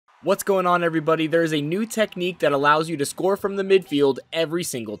What's going on, everybody? There is a new technique that allows you to score from the midfield every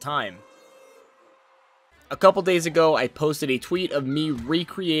single time. A couple days ago, I posted a tweet of me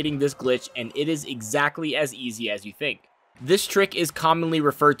recreating this glitch, and it is exactly as easy as you think. This trick is commonly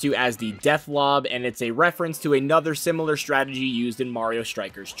referred to as the death lob, and it's a reference to another similar strategy used in Mario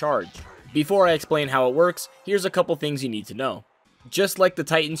Striker's Charge. Before I explain how it works, here's a couple things you need to know. Just like the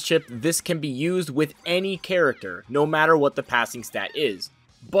Titan's chip, this can be used with any character, no matter what the passing stat is.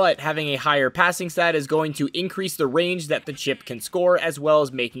 But having a higher passing stat is going to increase the range that the chip can score, as well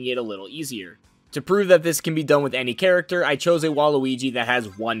as making it a little easier. To prove that this can be done with any character, I chose a Waluigi that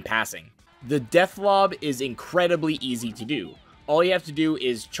has one passing. The death lob is incredibly easy to do. All you have to do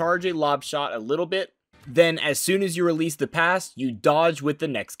is charge a lob shot a little bit, then as soon as you release the pass, you dodge with the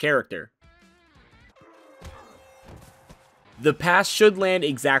next character. The pass should land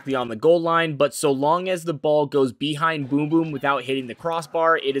exactly on the goal line, but so long as the ball goes behind Boom Boom without hitting the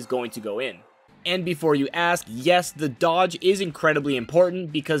crossbar, it is going to go in. And before you ask, yes, the dodge is incredibly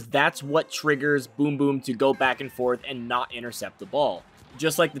important because that's what triggers Boom Boom to go back and forth and not intercept the ball.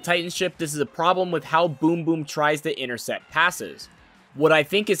 Just like the Titan's chip, this is a problem with how Boom Boom tries to intercept passes. What I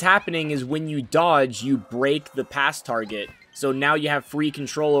think is happening is when you dodge, you break the pass target. So now you have free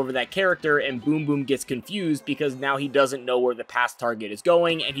control over that character, and Boom Boom gets confused because now he doesn't know where the pass target is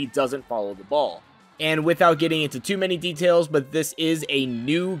going and he doesn't follow the ball. And without getting into too many details, but this is a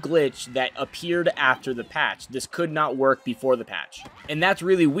new glitch that appeared after the patch. This could not work before the patch. And that's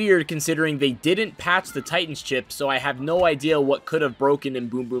really weird considering they didn't patch the Titan's chip, so I have no idea what could have broken in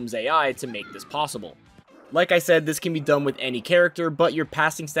Boom Boom's AI to make this possible. Like I said, this can be done with any character, but your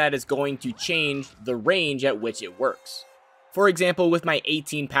passing stat is going to change the range at which it works. For example, with my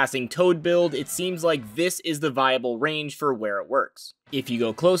 18 passing Toad build, it seems like this is the viable range for where it works. If you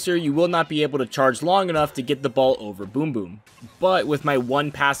go closer, you will not be able to charge long enough to get the ball over Boom Boom. But with my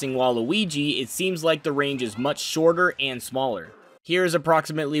one passing Waluigi, it seems like the range is much shorter and smaller. Here's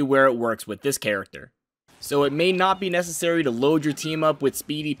approximately where it works with this character. So it may not be necessary to load your team up with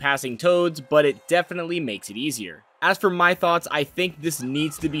speedy passing Toads, but it definitely makes it easier. As for my thoughts, I think this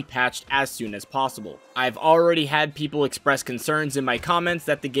needs to be patched as soon as possible. I've already had people express concerns in my comments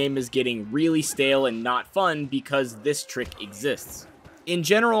that the game is getting really stale and not fun because this trick exists. In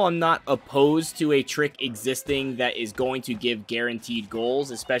general, I'm not opposed to a trick existing that is going to give guaranteed goals,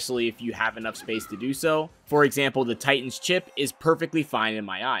 especially if you have enough space to do so. For example, the Titan's chip is perfectly fine in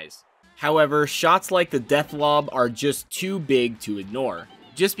my eyes. However, shots like the death lob are just too big to ignore.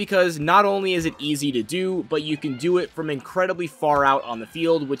 Just because not only is it easy to do, but you can do it from incredibly far out on the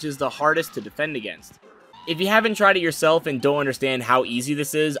field, which is the hardest to defend against. If you haven't tried it yourself and don't understand how easy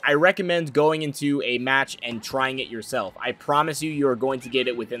this is, I recommend going into a match and trying it yourself. I promise you are going to get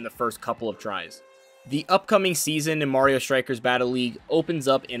it within the first couple of tries. The upcoming season in Mario Strikers Battle League opens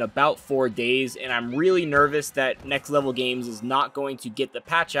up in about 4 days, and I'm really nervous that Next Level Games is not going to get the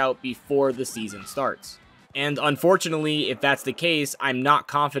patch out before the season starts. And unfortunately, if that's the case, I'm not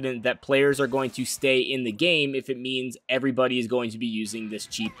confident that players are going to stay in the game if it means everybody is going to be using this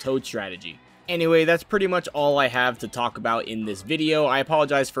cheap Toad strategy. Anyway, that's pretty much all I have to talk about in this video. I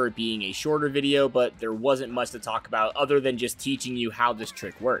apologize for it being a shorter video, but there wasn't much to talk about other than just teaching you how this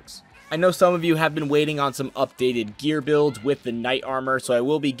trick works. I know some of you have been waiting on some updated gear builds with the Knight armor, so I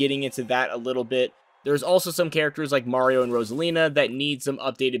will be getting into that a little bit. There's also some characters like Mario and Rosalina that need some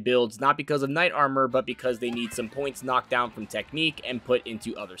updated builds, not because of Knight armor, but because they need some points knocked down from technique and put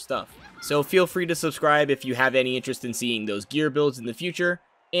into other stuff. So feel free to subscribe if you have any interest in seeing those gear builds in the future,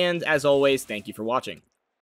 and as always, thank you for watching.